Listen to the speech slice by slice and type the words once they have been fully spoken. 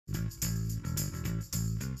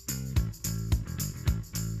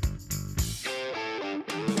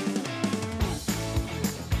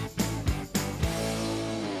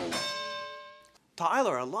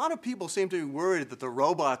Tyler, a lot of people seem to be worried that the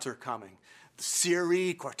robots are coming.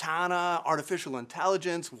 Siri, Cortana, artificial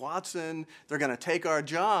intelligence, Watson, they're going to take our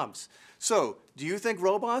jobs. So, do you think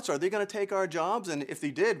robots, are they going to take our jobs? And if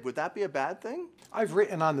they did, would that be a bad thing? I've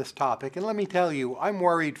written on this topic, and let me tell you, I'm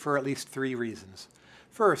worried for at least 3 reasons.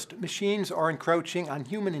 First, machines are encroaching on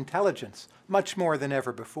human intelligence much more than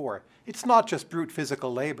ever before. It's not just brute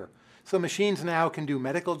physical labor. So machines now can do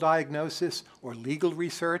medical diagnosis or legal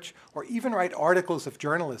research or even write articles of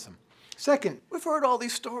journalism. Second, we've heard all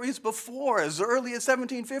these stories before, as early as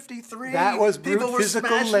 1753. That was brute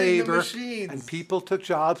physical labor, the and people took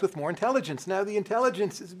jobs with more intelligence. Now the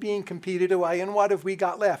intelligence is being competed away, and what have we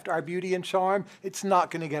got left? Our beauty and charm? It's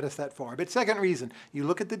not going to get us that far. But second reason, you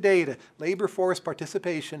look at the data, labor force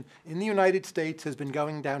participation in the United States has been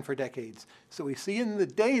going down for decades. So we see in the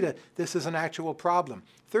data this is an actual problem.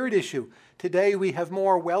 Third issue, today we have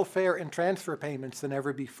more welfare and transfer payments than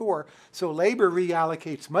ever before, so labor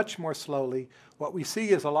reallocates much more slowly. What we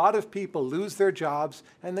see is a lot of people lose their jobs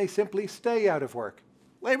and they simply stay out of work.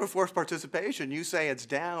 Labor force participation, you say it's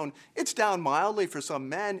down. It's down mildly for some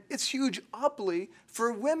men. It's huge uply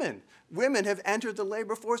for women. Women have entered the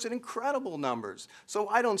labor force in incredible numbers. So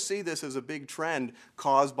I don't see this as a big trend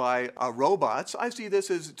caused by robots. I see this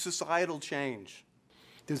as societal change.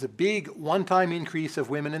 There's a big one-time increase of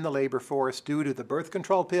women in the labor force due to the birth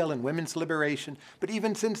control pill and women's liberation, but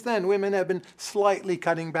even since then, women have been slightly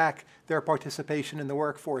cutting back their participation in the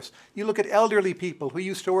workforce. You look at elderly people who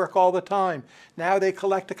used to work all the time. Now they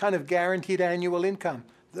collect a kind of guaranteed annual income.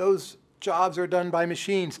 Those jobs are done by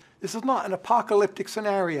machines. This is not an apocalyptic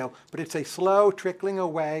scenario, but it's a slow trickling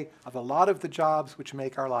away of a lot of the jobs which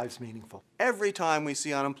make our lives meaningful. Every time we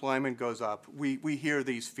see unemployment goes up, we hear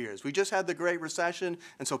these fears. We just had the Great Recession,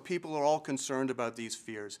 and so people are all concerned about these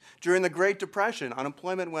fears. During the Great Depression,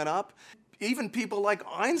 unemployment went up. Even people like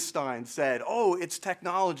Einstein said, oh, it's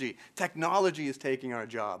technology. Technology is taking our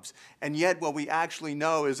jobs. And yet what we actually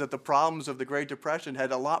know is that the problems of the Great Depression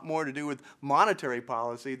had a lot more to do with monetary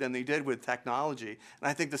policy than they did with technology. And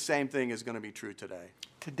I think the same thing is going to be true today.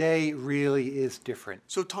 Today really is different.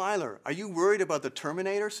 So Tyler, are you worried about the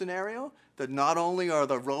Terminator scenario? That not only are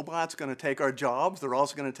the robots going to take our jobs, they're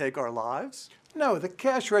also going to take our lives? No, the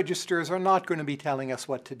cash registers are not going to be telling us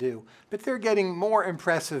what to do, but they're getting more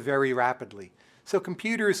impressive very rapidly. So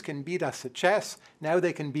computers can beat us at chess, now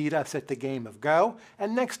they can beat us at the game of Go,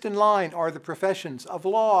 and next in line are the professions of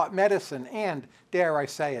law, medicine, and, dare I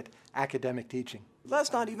say it, academic teaching.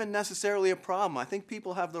 That's not even necessarily a problem. I think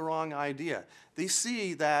people have the wrong idea. They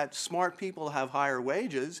see that smart people have higher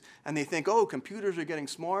wages, and they think, oh, computers are getting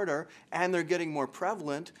smarter, and they're getting more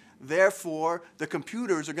prevalent, therefore the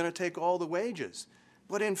computers are going to take all the wages.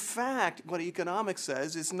 But in fact, what economics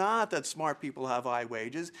says is not that smart people have high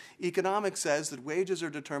wages. Economics says that wages are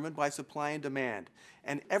determined by supply and demand.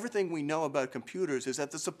 And everything we know about computers is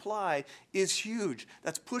that the supply is huge.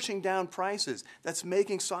 That's pushing down prices. That's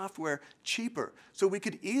making software cheaper. So we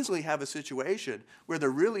could easily have a situation where the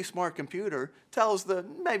really smart computer tells the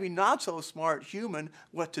maybe not so smart human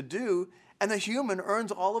what to do, and the human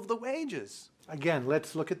earns all of the wages. Again,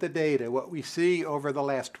 let's look at the data. What we see over the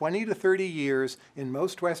last 20 to 30 years in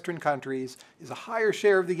most Western countries is a higher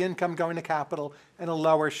share of the income going to capital and a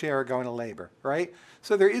lower share going to labor, right?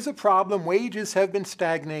 So there is a problem. Wages have been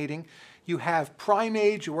stagnating. You have prime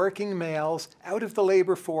age working males out of the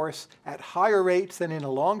labor force at higher rates than in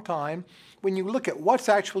a long time. When you look at what's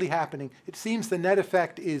actually happening, it seems the net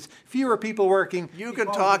effect is fewer people working. You can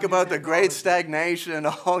talk about the great stagnation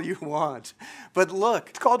all you want, but look.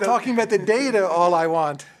 It's called talking about the data all I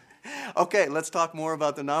want. Okay, let's talk more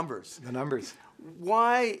about the numbers. The numbers.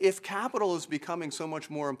 Why, if capital is becoming so much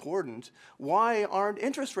more important, why aren't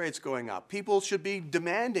interest rates going up? People should be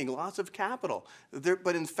demanding lots of capital.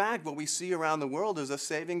 But in fact, what we see around the world is a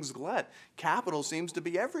savings glut. Capital seems to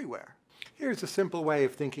be everywhere. Here's a simple way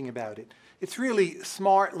of thinking about it. It's really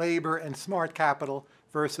smart labor and smart capital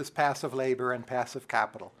versus passive labor and passive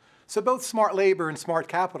capital. So both smart labor and smart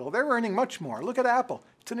capital, they're earning much more. Look at Apple.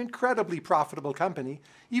 It's an incredibly profitable company,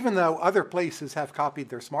 even though other places have copied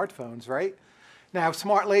their smartphones, right? Now,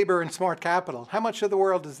 smart labor and smart capital, how much of the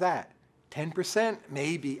world is that? 10%,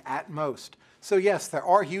 maybe at most. So yes, there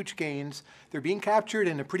are huge gains. They're being captured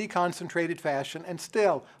in a pretty concentrated fashion, and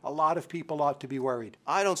still, a lot of people ought to be worried.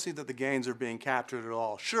 I don't see that the gains are being captured at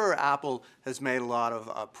all. Sure, Apple has made a lot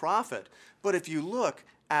of profit, but if you look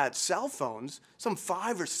at cell phones, some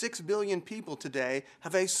 5 or 6 billion people today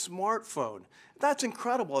have a smartphone. That's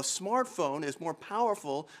incredible. A smartphone is more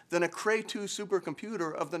powerful than a Cray 2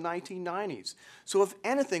 supercomputer of the 1990s. So if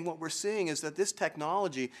anything, what we're seeing is that this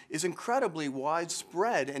technology is incredibly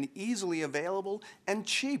widespread and easily available and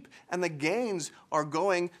cheap. And the gains are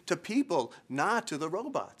going to people, not to the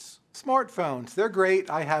robots. Smartphones, they're great,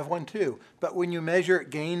 I have one too, but when you measure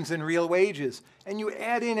gains in real wages and you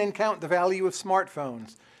add in and count the value of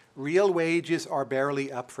smartphones, real wages are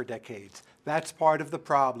barely up for decades. That's part of the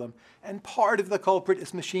problem, and part of the culprit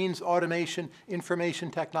is machines, automation, information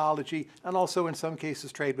technology, and also in some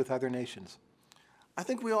cases trade with other nations. I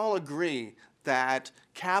think we all agree that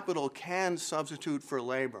capital can substitute for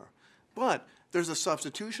labor, but there's a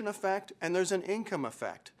substitution effect and there's an income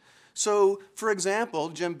effect. So, for example,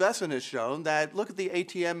 Jim Besson has shown that, look at the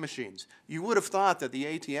ATM machines. You would have thought that the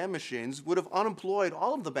ATM machines would have unemployed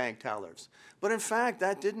all of the bank tellers. But in fact,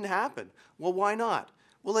 that didn't happen. Well, why not?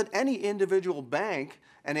 Well, at any individual bank,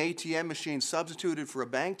 an ATM machine substituted for a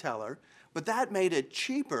bank teller, but that made it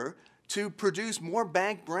cheaper to produce more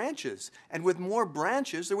bank branches. And with more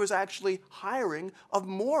branches, there was actually hiring of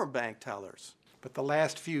more bank tellers. But the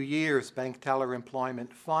last few years, bank teller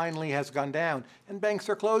employment finally has gone down, and banks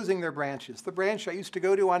are closing their branches. The branch I used to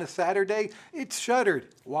go to on a Saturday, it's shuttered.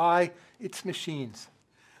 Why? It's machines.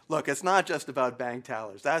 Look, it's not just about bank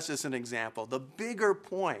tellers. That's just an example. The bigger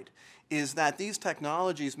point is that these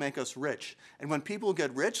technologies make us rich. And when people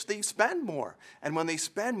get rich, they spend more. And when they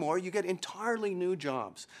spend more, you get entirely new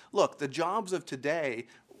jobs. Look, the jobs of today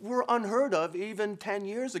were unheard of even 10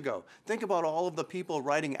 years ago. Think about all of the people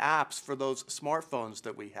writing apps for those smartphones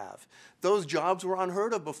that we have. Those jobs were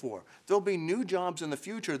unheard of before. There'll be new jobs in the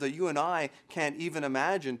future that you and I can't even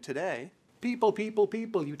imagine today. People, people,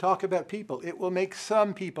 people. You talk about people. It will make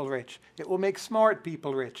some people rich. It will make smart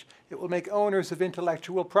people rich. It will make owners of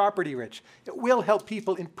intellectual property rich. It will help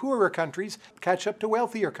people in poorer countries catch up to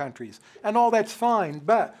wealthier countries. And all that's fine,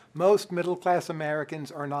 but most middle-class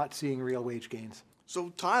Americans are not seeing real wage gains.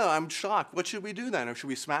 So, Tyler, I'm shocked. What should we do then? Or should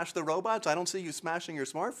we smash the robots? I don't see you smashing your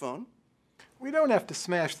smartphone. We don't have to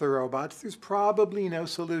smash the robots. There's probably no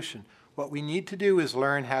solution. What we need to do is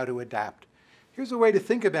learn how to adapt. Here's a way to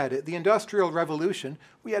think about it. The Industrial Revolution,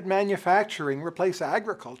 we had manufacturing replace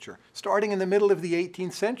agriculture, starting in the middle of the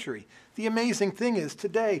 18th century. The amazing thing is,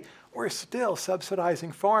 today, we're still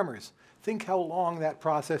subsidizing farmers. Think how long that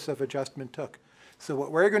process of adjustment took. So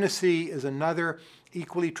what we're going to see is another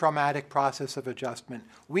equally traumatic process of adjustment.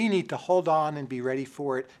 We need to hold on and be ready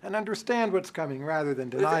for it and understand what's coming rather than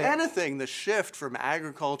deny it. If anything, the shift from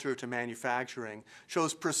agriculture to manufacturing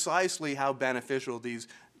shows precisely how beneficial these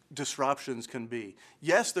disruptions can be.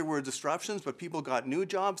 Yes, there were disruptions, but people got new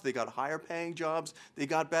jobs, they got higher paying jobs, they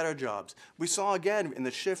got better jobs. We saw again in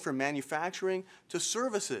the shift from manufacturing to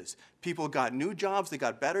services. People got new jobs, they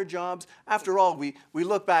got better jobs. After all, we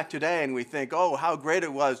look back today and we think, oh, how great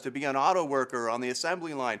it was to be an auto worker on the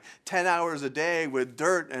assembly line, 10 hours a day with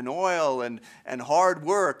dirt and oil and hard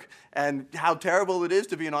work, and how terrible it is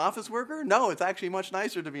to be an office worker. No, it's actually much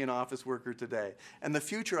nicer to be an office worker today. And the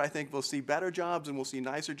future, I think, we'll see better jobs and we'll see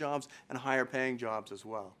nicer jobs and higher paying jobs as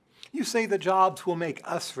well. You say the jobs will make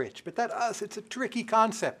us rich, but that us, it's a tricky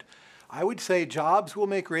concept. I would say jobs will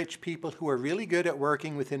make rich people who are really good at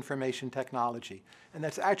working with information technology. And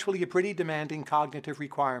that's actually a pretty demanding cognitive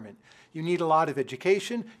requirement. You need a lot of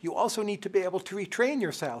education. You also need to be able to retrain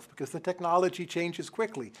yourself because the technology changes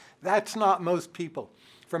quickly. That's not most people.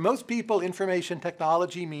 For most people, information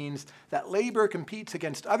technology means that labor competes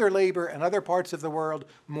against other labor in other parts of the world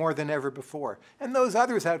more than ever before. And those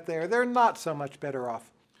others out there, they're not so much better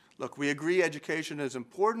off. Look, we agree education is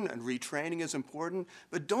important and retraining is important,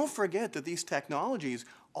 but don't forget that these technologies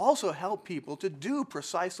also help people to do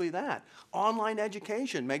precisely that. Online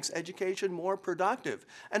education makes education more productive.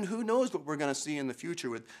 And who knows what we're going to see in the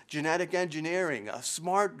future with genetic engineering,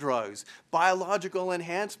 smart drugs, biological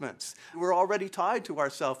enhancements. We're already tied to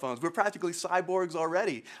our cell phones. We're practically cyborgs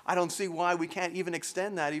already. I don't see why we can't even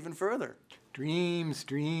extend that even further. Dreams,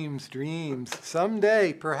 dreams, dreams.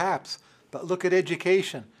 Someday, perhaps. But look at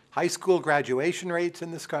education. High school graduation rates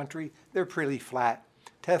in this country, they're pretty flat.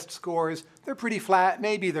 Test scores, they're pretty flat.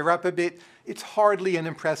 Maybe they're up a bit. It's hardly an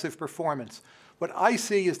impressive performance. What I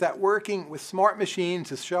see is that working with smart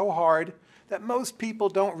machines is so hard that most people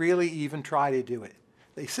don't really even try to do it.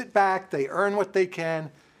 They sit back, they earn what they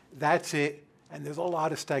can, that's it, and there's a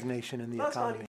lot of stagnation in the economy.